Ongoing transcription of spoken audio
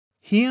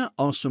Here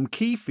are some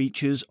key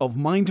features of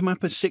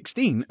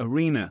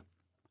MindMapper16Arena.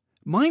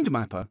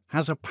 MindMapper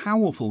has a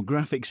powerful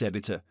graphics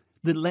editor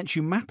that lets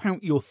you map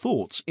out your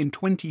thoughts in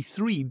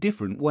 23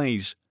 different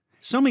ways.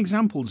 Some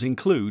examples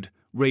include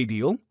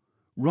radial,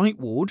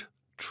 rightward,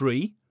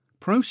 tree,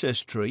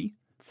 process tree,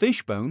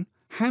 fishbone,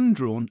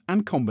 hand-drawn,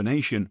 and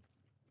combination.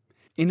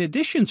 In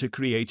addition to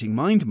creating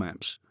mind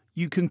maps,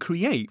 you can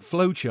create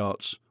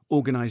flowcharts,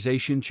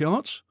 organization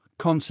charts,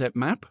 concept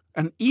map,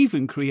 and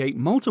even create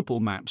multiple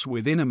maps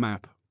within a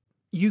map.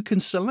 You can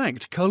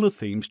select color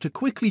themes to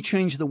quickly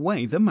change the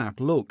way the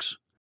map looks.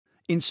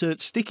 Insert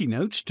sticky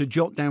notes to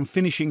jot down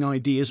finishing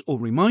ideas or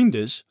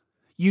reminders.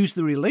 Use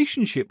the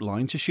relationship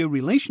line to show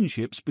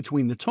relationships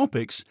between the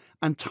topics,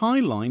 and tie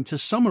line to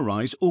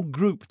summarize or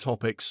group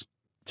topics.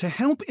 To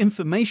help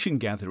information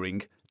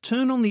gathering,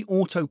 turn on the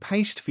auto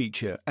paste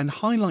feature and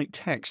highlight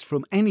text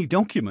from any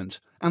document,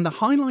 and the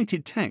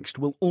highlighted text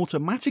will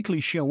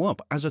automatically show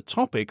up as a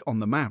topic on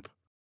the map.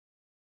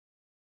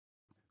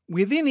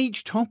 Within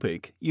each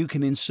topic, you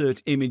can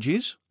insert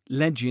images,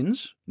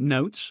 legends,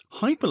 notes,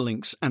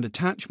 hyperlinks, and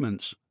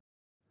attachments.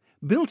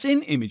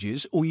 Built-in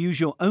images or use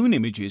your own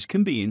images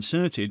can be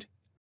inserted.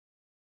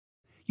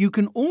 You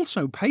can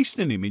also paste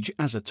an image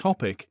as a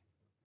topic.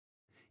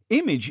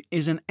 Image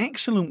is an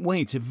excellent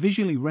way to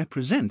visually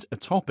represent a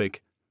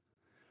topic.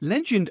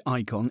 Legend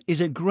icon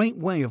is a great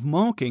way of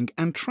marking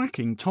and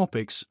tracking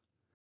topics.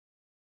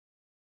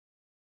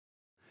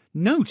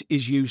 Note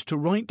is used to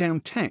write down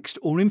text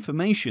or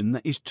information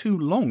that is too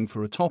long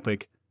for a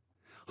topic.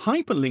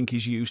 Hyperlink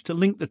is used to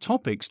link the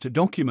topics to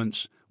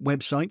documents,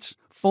 websites,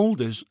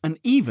 folders, and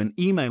even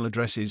email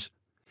addresses.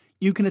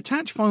 You can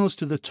attach files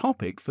to the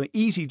topic for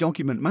easy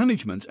document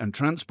management and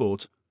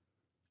transport.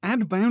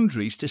 Add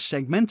boundaries to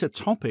segment a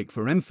topic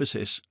for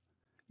emphasis.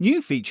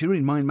 New feature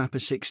in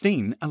MindMapper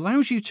 16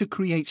 allows you to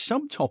create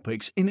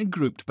subtopics in a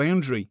grouped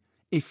boundary,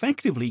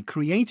 effectively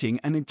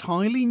creating an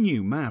entirely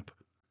new map.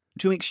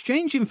 To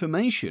exchange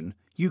information,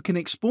 you can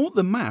export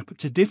the map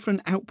to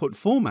different output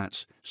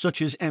formats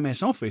such as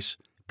MS Office,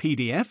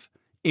 PDF,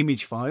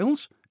 image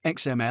files,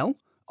 XML,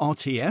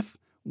 RTF,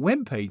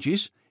 web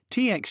pages,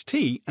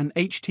 TXT, and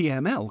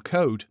HTML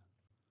code.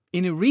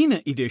 In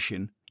Arena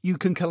Edition, you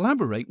can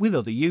collaborate with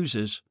other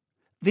users.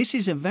 This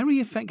is a very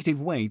effective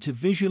way to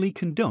visually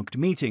conduct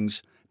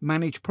meetings,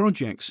 manage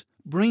projects,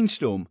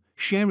 brainstorm,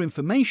 share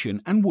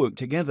information, and work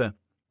together.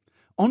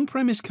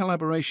 On-premise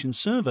collaboration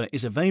server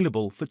is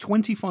available for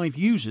 25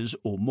 users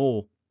or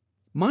more.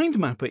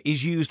 MindMapper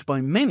is used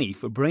by many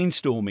for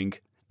brainstorming,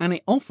 and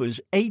it offers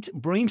 8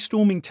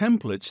 brainstorming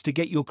templates to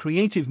get your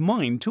creative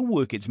mind to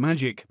work its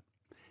magic.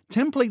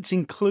 Templates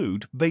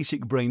include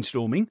basic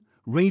brainstorming,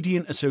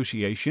 radiant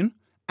association,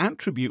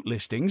 attribute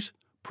listings,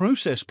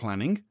 process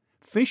planning,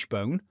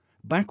 fishbone,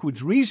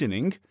 backwards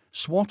reasoning,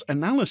 SWOT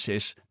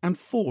analysis, and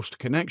forced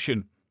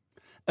connection.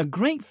 A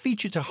great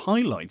feature to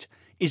highlight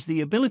is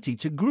the ability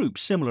to group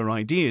similar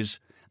ideas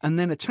and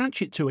then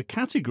attach it to a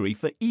category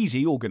for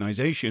easy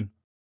organization.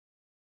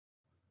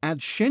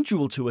 Add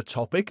schedule to a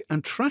topic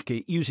and track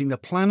it using the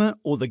planner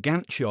or the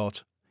Gantt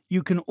chart.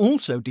 You can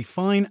also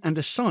define and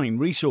assign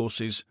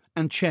resources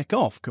and check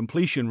off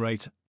completion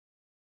rate.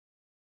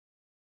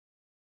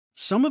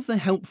 Some of the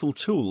helpful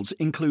tools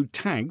include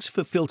tags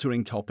for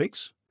filtering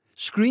topics,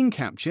 screen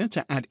capture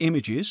to add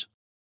images,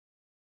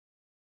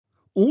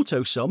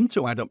 AutoSum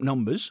to add up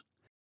numbers,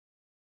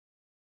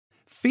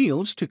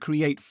 fields to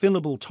create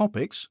fillable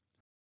topics,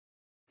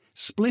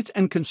 split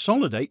and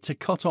consolidate to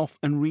cut off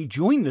and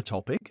rejoin the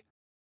topic,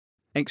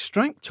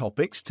 extract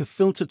topics to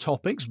filter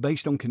topics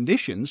based on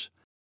conditions,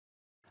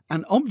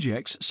 and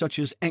objects such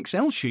as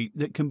Excel sheet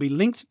that can be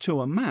linked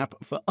to a map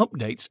for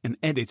updates and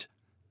edit.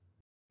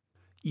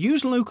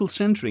 Use local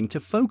centering to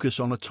focus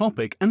on a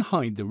topic and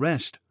hide the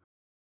rest.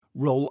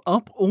 Roll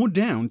up or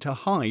down to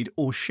hide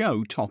or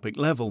show topic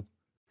level.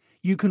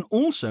 You can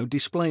also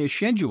display a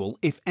schedule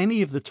if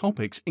any of the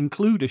topics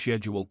include a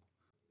schedule.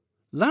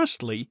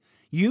 Lastly,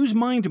 use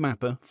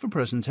MindMapper for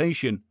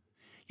presentation.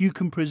 You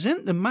can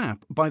present the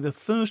map by the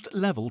first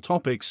level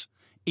topics,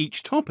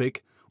 each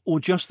topic, or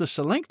just the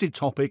selected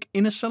topic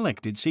in a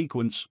selected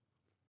sequence.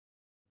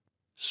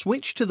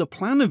 Switch to the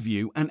Planner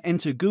view and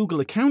enter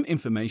Google account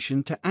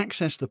information to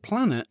access the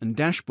planner and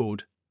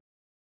dashboard.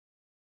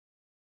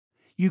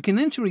 You can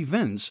enter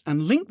events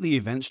and link the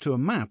events to a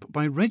map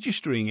by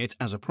registering it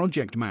as a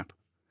project map.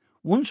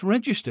 Once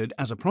registered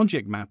as a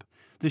project map,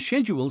 the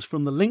schedules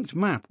from the linked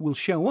map will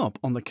show up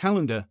on the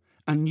calendar,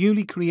 and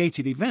newly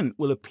created event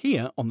will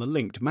appear on the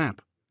linked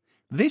map.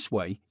 This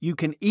way, you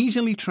can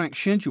easily track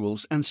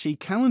schedules and see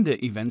calendar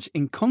events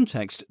in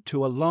context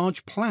to a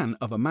large plan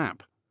of a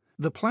map.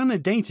 The planner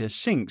data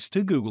syncs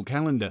to Google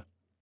Calendar.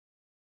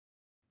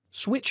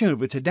 Switch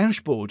over to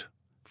Dashboard.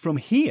 From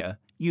here,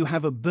 you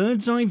have a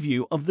bird's eye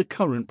view of the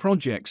current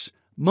projects,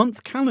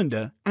 month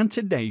calendar, and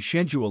today's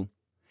schedule.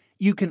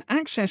 You can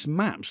access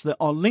maps that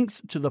are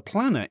linked to the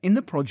planner in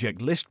the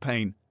project list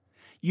pane.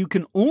 You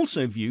can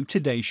also view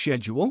today's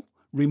schedule,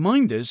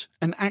 reminders,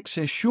 and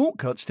access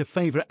shortcuts to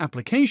favorite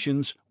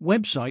applications,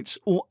 websites,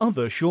 or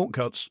other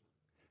shortcuts.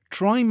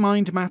 Try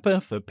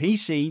MindMapper for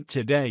PC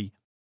today.